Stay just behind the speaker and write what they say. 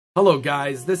Hello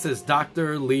guys, this is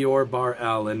Dr. Lior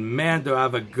Bar-El, and man do I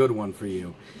have a good one for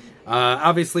you.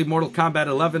 Obviously Mortal Kombat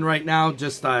 11 right now,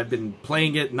 I've been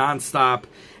playing it non-stop,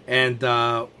 and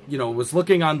was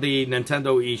looking on the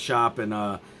Nintendo eShop, and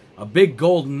a big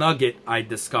gold nugget I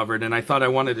discovered, and I thought I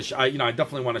wanted to, I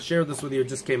definitely want to share this with you. It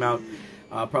just came out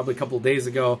probably a couple of days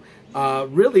ago.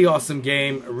 Really awesome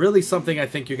game, really something I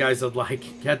think you guys would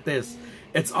like. Get this,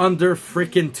 it's under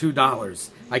freaking $2.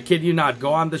 I kid you not.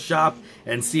 Go on the shop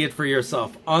and see it for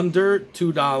yourself. Under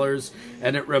 $2,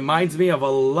 and it reminds me of a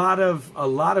lot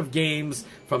of games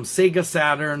from Sega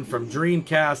Saturn, from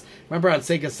Dreamcast. Remember on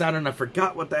Sega Saturn, I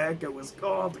forgot what the heck it was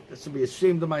called. I should be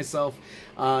ashamed of myself.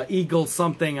 Eagle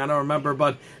something, I don't remember,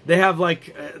 but they have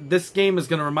this game is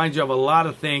going to remind you of a lot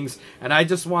of things, and I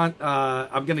just want,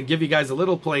 I'm going to give you guys a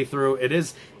little playthrough. It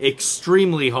is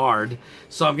extremely hard,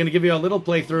 so I'm going to give you a little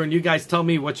playthrough, and you guys tell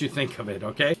me what you think of it,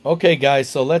 okay? Okay, guys,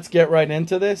 so let's get right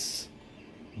into this.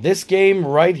 This game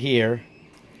right here,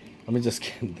 let me just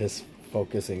get this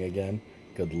focusing again.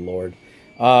 Good Lord.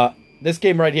 This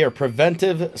game right here,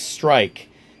 Preventive Strike.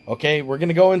 Okay, we're going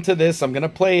to go into this. I'm going to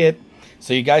play it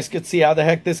so you guys can see how the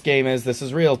heck this game is. This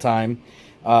is real time.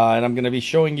 And I'm going to be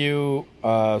showing you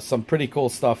some pretty cool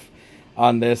stuff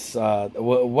on this,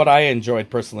 what I enjoyed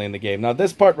personally in the game. Now,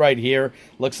 this part right here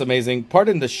looks amazing.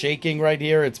 Pardon the shaking right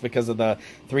here. It's because of the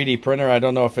 3D printer. I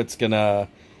don't know if it's going to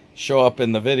show up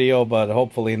in the video, but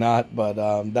hopefully not.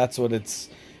 But that's what it's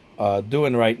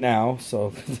doing right now.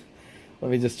 So let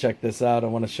me just check this out. I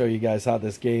want to show you guys how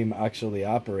this game actually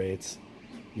operates.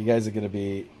 You guys are going to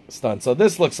be stunned. So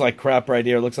this looks like crap right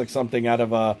here. It looks like something out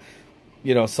of a,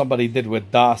 somebody did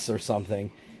with DOS or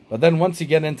something. But then once you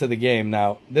get into the game,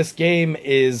 now this game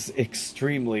is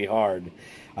extremely hard.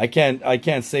 I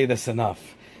can't say this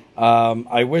enough.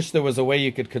 I wish there was a way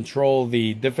you could control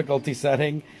the difficulty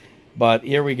setting, but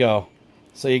here we go.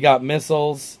 So you got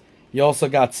missiles. You also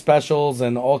got specials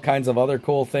and all kinds of other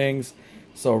cool things.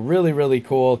 So really, really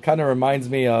cool. Kind of reminds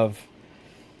me of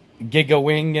Giga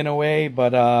Wing in a way,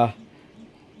 but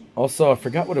also I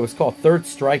forgot what it was called. Third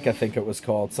Strike, I think it was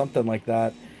called, something like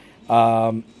that.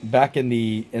 Back in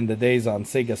the days on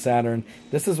Sega Saturn.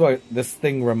 This is what this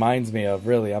thing reminds me of,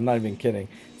 really. I'm not even kidding.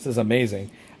 This is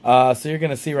amazing. So you're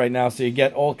going to see right now. So you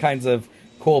get all kinds of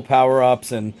cool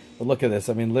power-ups, and look at this.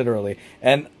 I mean, literally.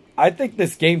 And I think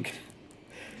this game,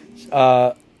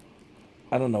 I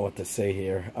don't know what to say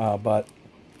here, but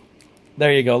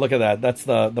there you go. Look at that. That's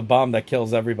the bomb that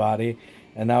kills everybody.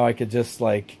 And now I could just,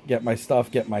 get my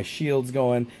stuff, get my shields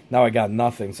going. Now I got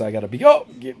nothing, so I got to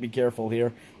be careful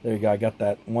here. There you go. I got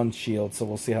that one shield, so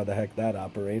we'll see how the heck that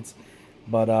operates.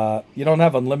 But you don't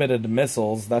have unlimited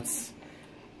missiles. That's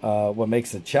what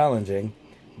makes it challenging.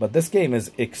 But this game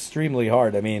is extremely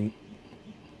hard. I mean,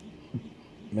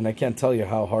 I can't tell you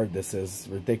how hard this is.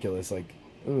 Ridiculous.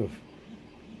 Ooh.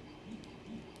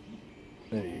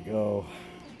 There you go.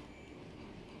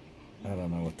 I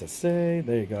don't know what to say.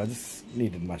 There you go. I just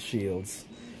needed my shields.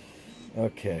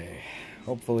 Okay.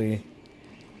 Hopefully.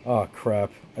 Oh,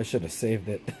 crap. I should have saved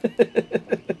it.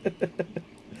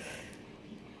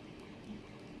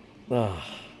 Oh,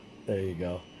 there you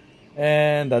go.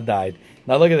 And I died.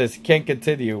 Now look at this. You can't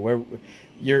continue. Where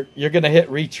you're going to hit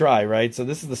retry, right? So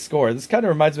this is the score. This kind of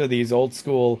reminds me of these old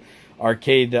school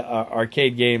arcade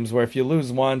games where if you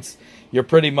lose once, you're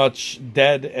pretty much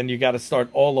dead and you got to start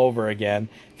all over again.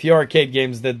 Few arcade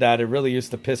games did that. It really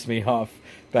used to piss me off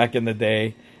back in the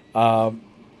day. But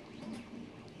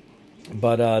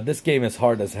this game is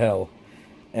hard as hell.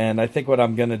 And I think what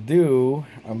I'm going to do,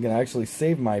 I'm going to actually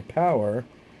save my power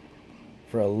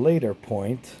for a later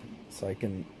point. So I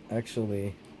can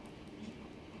actually...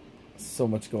 So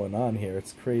much going on here.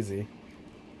 It's crazy.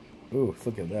 Ooh,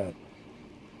 look at that.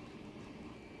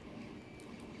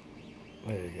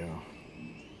 There you go.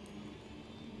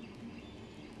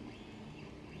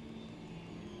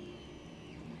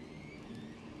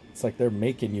 It's like they're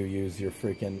making you use your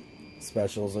freaking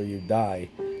specials or you die.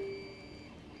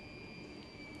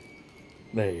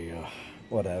 There you go.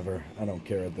 Whatever. I don't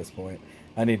care at this point.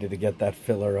 I needed to get that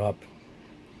filler up.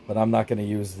 But I'm not going to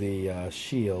use the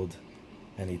shield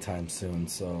anytime soon,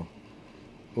 so...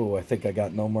 Ooh, I think I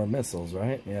got no more missiles,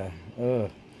 right? Yeah. Ugh.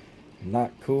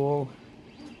 Not cool.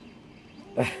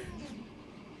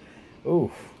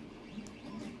 Ooh.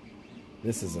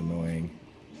 This is annoying.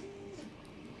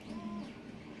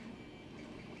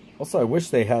 Also, I wish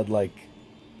they had,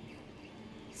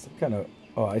 some kind of...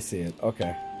 Oh, I see it.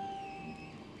 Okay.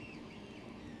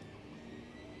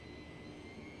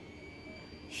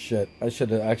 Shit. I should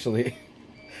have actually...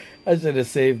 I should have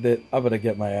saved it. I'm going to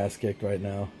get my ass kicked right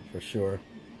now, for sure.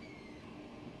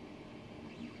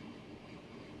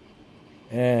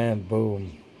 And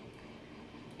boom.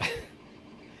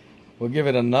 We'll give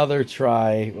it another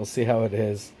try. We'll see how it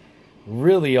is.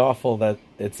 Really awful that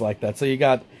it's like that. So you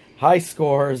got high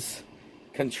scores,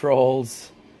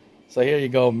 controls. So here you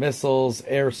go, missiles,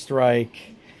 airstrike,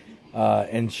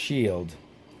 and shield.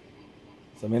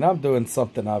 So, I mean, I'm doing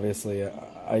something, obviously.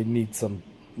 I need some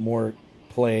more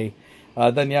play.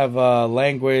 Then you have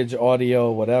language,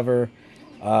 audio, whatever.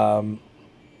 Not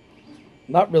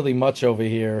really much over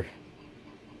here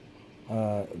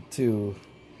to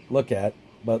look at.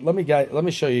 But let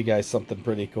me show you guys something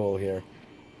pretty cool here.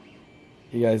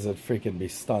 You guys would freaking be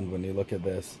stunned when you look at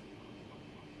this.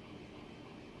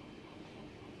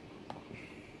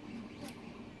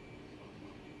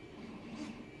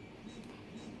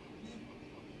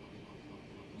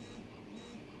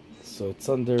 So it's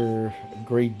under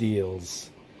great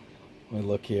deals. Let me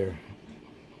look here.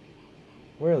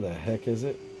 Where the heck is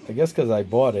it? I guess because I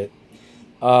bought it.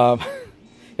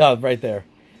 Yeah, right there.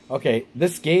 Okay,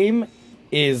 this game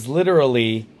is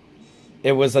literally,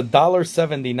 it was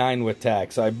 $1.79 with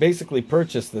tax. So I basically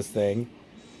purchased this thing.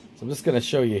 So I'm just going to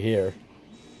show you here.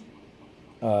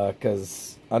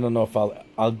 Because I don't know if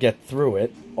I'll get through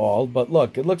it all. But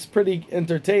look, it looks pretty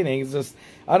entertaining. It's just,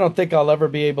 I don't think I'll ever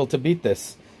be able to beat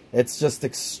this. It's just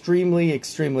extremely,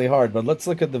 extremely hard. But let's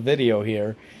look at the video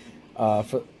here.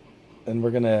 And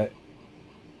we're going to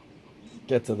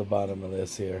get to the bottom of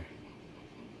this here.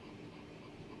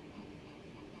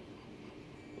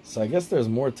 So I guess there's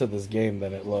more to this game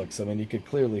than it looks. I mean, you could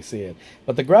clearly see it.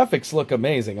 But the graphics look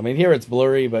amazing. I mean, here it's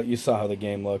blurry, but you saw how the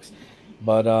game looks.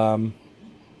 But,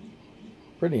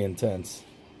 pretty intense.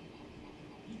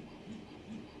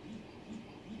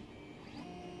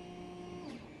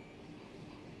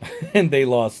 And they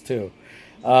lost, too.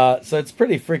 So it's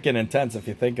pretty freaking intense if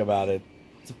you think about it.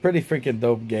 It's a pretty freaking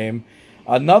dope game.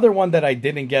 Another one that I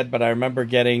didn't get, but I remember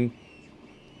getting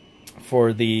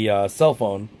for the cell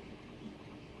phone,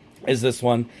 is this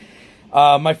one.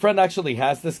 My friend actually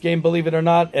has this game, believe it or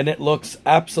not, and it looks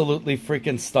absolutely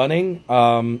freaking stunning.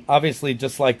 Obviously,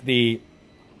 just like it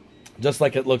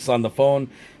looks on the phone,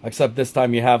 except this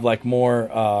time you have like more,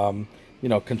 you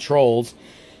know, controls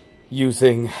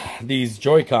using these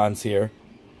Joy-Cons here.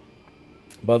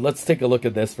 But let's take a look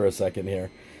at this for a second here.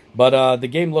 But the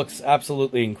game looks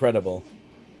absolutely incredible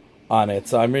on it.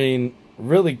 So I mean,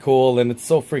 really cool, and it's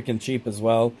so freaking cheap as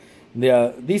well.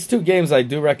 These two games I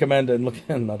do recommend, and look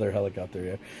at another helicopter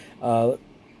here.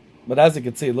 But as you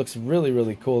can see, it looks really,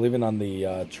 really cool, even on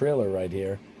the trailer right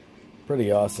here.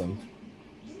 Pretty awesome.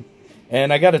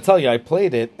 And I got to tell you, I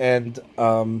played it, and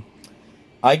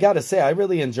I got to say, I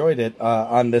really enjoyed it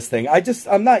on this thing.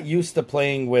 I'm not used to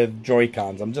playing with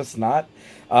Joy-Cons. I'm just not.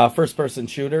 First-person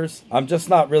shooters. I'm just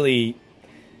not really,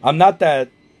 I'm not that,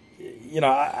 you know,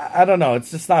 I don't know.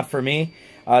 It's just not for me.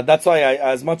 That's why,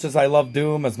 as much as I love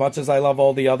Doom, as much as I love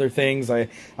all the other things, I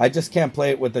just can't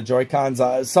play it with the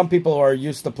Joy-Cons. Some people are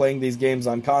used to playing these games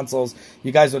on consoles.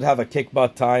 You guys would have a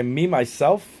kick-butt time. Me,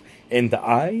 myself, and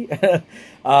I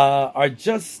are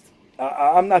just,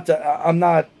 I'm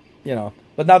not, you know.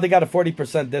 But now they got a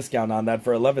 40% discount on that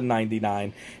for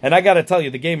 $11.99. And I got to tell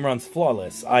you, the game runs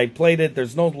flawless. I played it.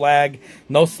 There's no lag,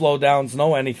 no slowdowns,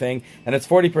 no anything. And it's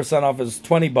 40% off. It's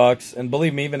 $20. And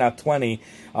believe me, even at 20,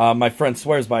 my friend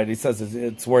swears by it. He says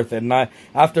it's worth it. And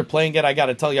after playing it, I got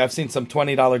to tell you, I've seen some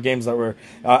 $20 games that were...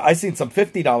 I've seen some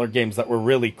 $50 games that were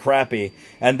really crappy.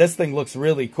 And this thing looks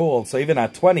really cool. So even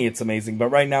at 20, it's amazing. But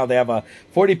right now, they have a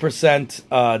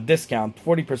 40% discount,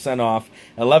 40% off,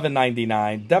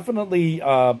 $11.99. Definitely...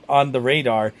 on the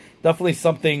radar, definitely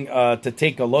something to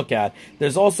take a look at.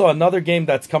 There's also another game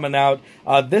that's coming out.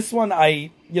 This one,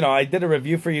 I did a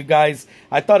review for you guys.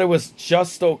 I thought it was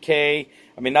just okay.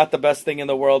 I mean, not the best thing in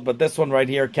the world, but this one right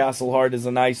here, Castle Heart, is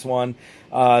a nice one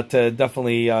to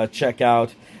definitely check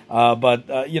out.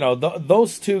 But you know,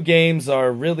 those two games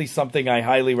are really something I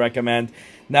highly recommend.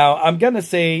 Now, I'm gonna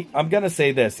say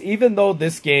this. Even though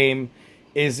this game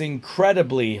is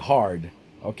incredibly hard,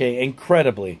 okay,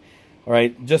 incredibly. All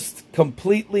right, just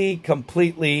completely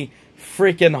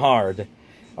freaking hard.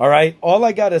 All right, all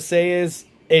I gotta say is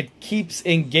it keeps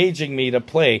engaging me to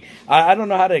play. I don't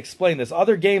know how to explain this.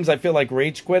 Other games I feel like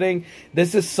rage quitting.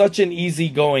 This is such an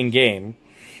easygoing game.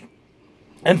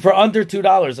 And for under $2,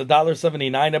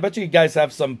 $1.79, I bet you guys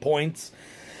have some points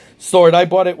stored. I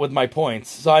bought it with my points.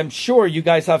 So I'm sure you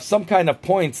guys have some kind of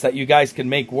points that you guys can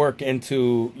make work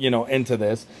into, you know, into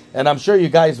this. And I'm sure you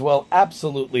guys will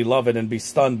absolutely love it and be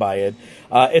stunned by it.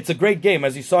 It's a great game.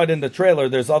 As you saw it in the trailer,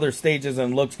 there's other stages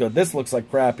and it looks good. This looks like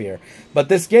crap here. But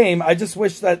this game, I just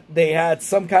wish that they had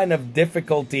some kind of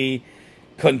difficulty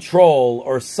control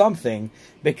or something,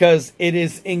 because it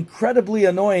is incredibly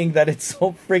annoying that it's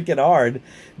so freaking hard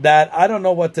that I don't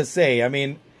know what to say. I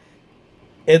mean,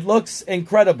 It looks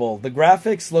incredible. The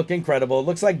graphics look incredible. It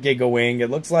looks like Gigawing. It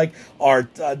looks like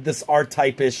art, this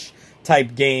art-type-ish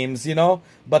type games, you know?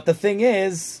 But the thing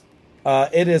is,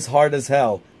 it is hard as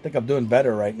hell. I think I'm doing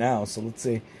better right now, so let's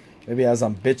see. Maybe as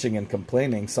I'm bitching and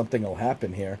complaining, something will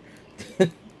happen here.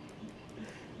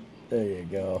 There you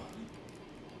go.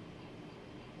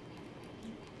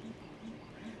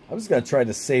 I'm just going to try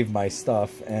to save my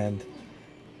stuff and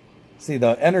see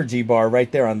the energy bar right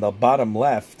there on the bottom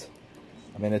left.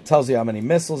 I mean, it tells you how many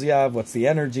missiles you have, what's the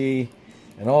energy,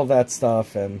 and all that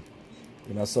stuff. And,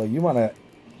 you know, so you want to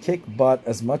kick butt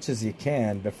as much as you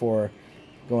can before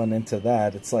going into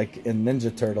that. It's like in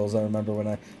Ninja Turtles, I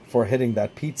remember before hitting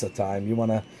that pizza time, you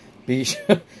want to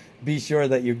be sure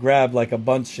that you grab like a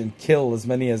bunch and kill as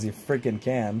many as you freaking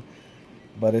can.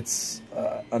 But it's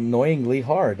annoyingly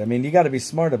hard. I mean, you got to be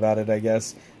smart about it, I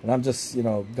guess. And I'm just, you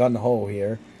know, gun-ho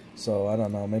here. So, I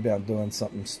don't know. Maybe I'm doing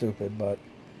something stupid, but...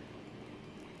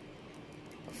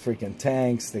 freaking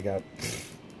tanks. They got...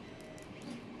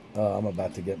 I'm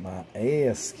about to get my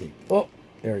ass kicked. Oh,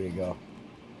 there you go.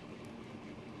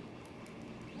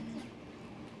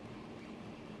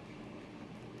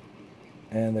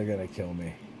 And they're going to kill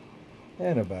me.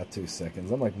 In about 2 seconds.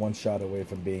 I'm like one shot away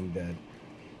from being dead.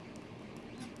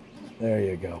 There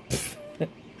you go.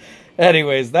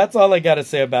 Anyways, that's all I got to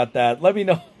say about that. Let me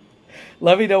know.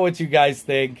 Let me know what you guys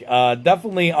think.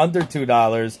 Definitely under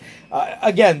 $2.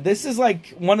 Again, this is like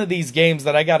one of these games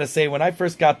that I got to say, when I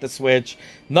first got the Switch,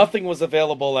 nothing was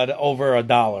available at over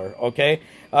 $1, okay?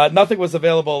 Nothing was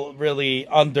available really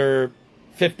under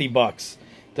 50 bucks,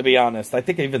 to be honest. I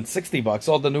think even 60 bucks.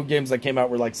 All the new games that came out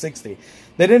were like 60.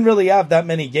 They didn't really have that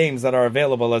many games that are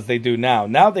available as they do now.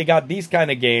 Now they got these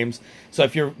kind of games. So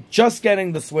if you're just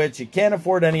getting the Switch, you can't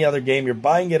afford any other game, you're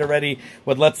buying it already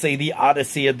with, let's say, the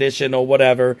Odyssey edition or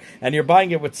whatever, and you're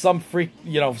buying it with some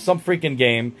freaking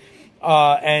game,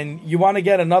 and you want to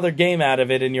get another game out of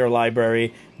it in your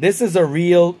library, this is a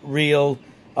real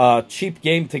cheap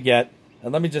game to get.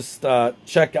 And let me just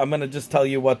check. I'm going to just tell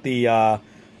you what the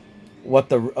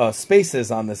space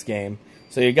is on this game,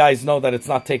 so you guys know that it's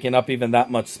not taking up even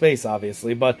that much space,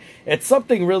 obviously. But it's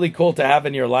something really cool to have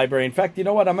in your library. In fact, you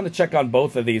know what? I'm going to check on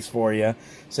both of these for you.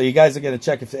 So you guys are going to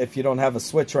check if you don't have a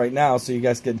Switch right now, so you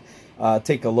guys can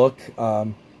take a look.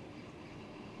 So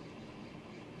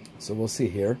we'll see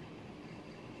here.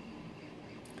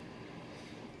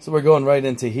 So we're going right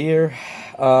into here.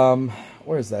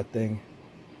 Where's that thing?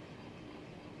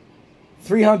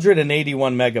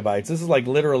 381 megabytes. This is like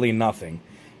literally nothing.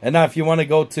 And now if you want to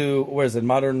go to, where is it,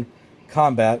 Modern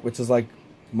Combat, which is like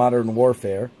Modern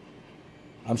Warfare.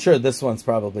 I'm sure this one's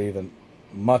probably even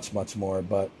much more,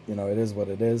 but, you know, it is what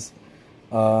it is.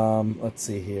 Let's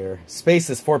see here.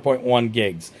 Space is 4.1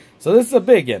 gigs. So this is a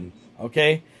big one,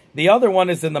 okay? The other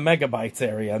one is in the megabytes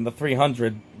area, and the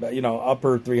 300, you know,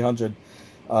 upper 300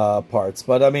 parts.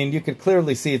 But, I mean, you could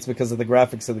clearly see it's because of the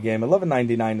graphics of the game.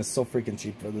 $11.99 is so freaking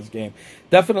cheap for this game.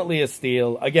 Definitely a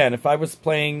steal. Again, if I was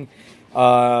playing...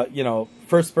 you know,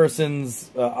 first person's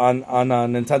on a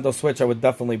Nintendo Switch, I would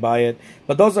definitely buy it.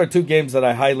 But those are two games that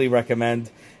I highly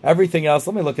recommend. Everything else,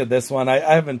 let me look at this one. I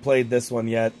haven't played this one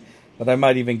yet, but I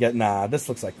might even get... Nah, this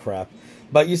looks like crap.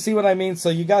 But you see what I mean? So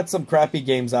you got some crappy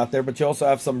games out there, but you also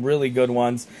have some really good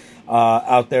ones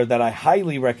out there that I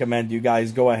highly recommend you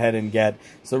guys go ahead and get.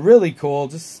 So really cool.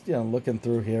 Just, you know, looking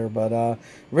through here, but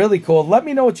really cool. Let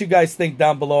me know what you guys think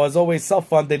down below. As always,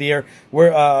 self-funded here.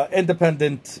 We're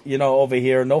independent, you know, over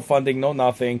here. No funding, no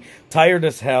nothing. Tired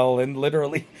as hell, and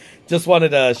literally just wanted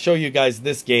to show you guys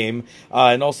this game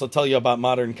and also tell you about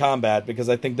Modern Combat, because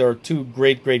I think there are two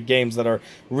great games that are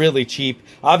really cheap.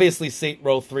 Obviously, Saints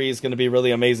Row 3 is going to be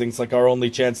really amazing. It's like our only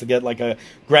chance to get like a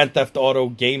Grand Theft Auto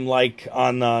game-like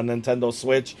on Nintendo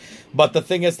Switch. But the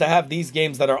thing is, to have these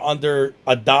games that are under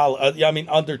 $1, I mean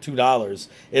under $2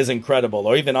 is incredible,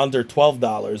 or even under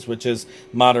 $12, which is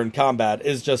Modern Combat,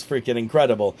 is just freaking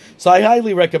incredible. So I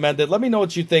highly recommend it. Let me know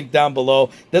what you think down below.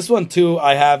 This one too,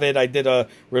 I have it. I did a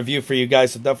review for you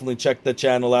guys, so definitely check the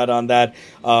channel out on that.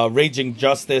 Raging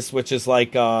Justice, which is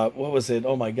like, what was it?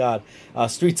 Oh my god.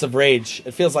 Streets of Rage.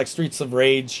 It feels like Streets of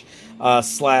Rage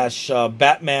slash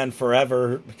Batman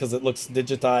Forever, because it looks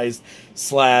digitized,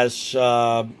 slash,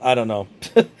 I don't know.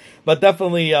 But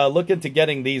definitely look into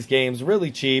getting these games really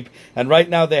cheap. And right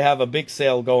now they have a big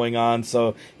sale going on,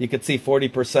 so you could see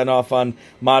 40% off on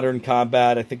Modern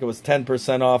Combat. I think it was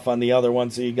 10% off on the other one,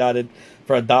 so you got it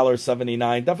for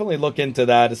 $1.79. Definitely look into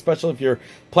that, especially if you're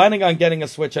planning on getting a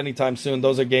Switch anytime soon.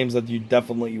 Those are games that you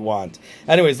definitely want.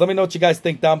 Anyways, let me know what you guys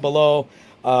think down below.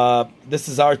 This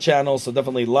is our channel, so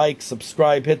definitely like,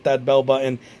 subscribe, hit that bell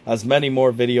button, as many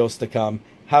more videos to come.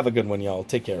 Have a good one, y'all.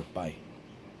 Take care. Bye.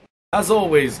 As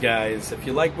always, guys, if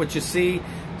you like what you see,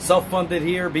 self-funded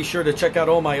here, be sure to check out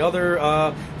all my other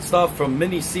stuff, from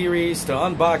mini-series to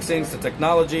unboxings to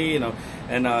technology, you know,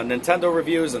 and Nintendo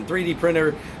reviews and 3D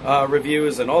printer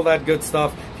reviews and all that good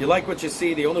stuff. If you like what you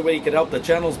see, the only way you can help the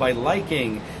channel is by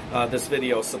liking this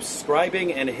video,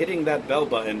 subscribing, and hitting that bell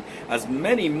button. As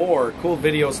many more cool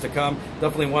videos to come.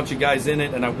 Definitely want you guys in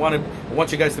it, and I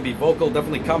want you guys to be vocal.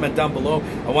 Definitely comment down below.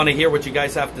 I want to hear what you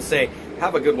guys have to say.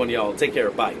 Have a good one, y'all. Take care.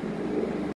 Bye.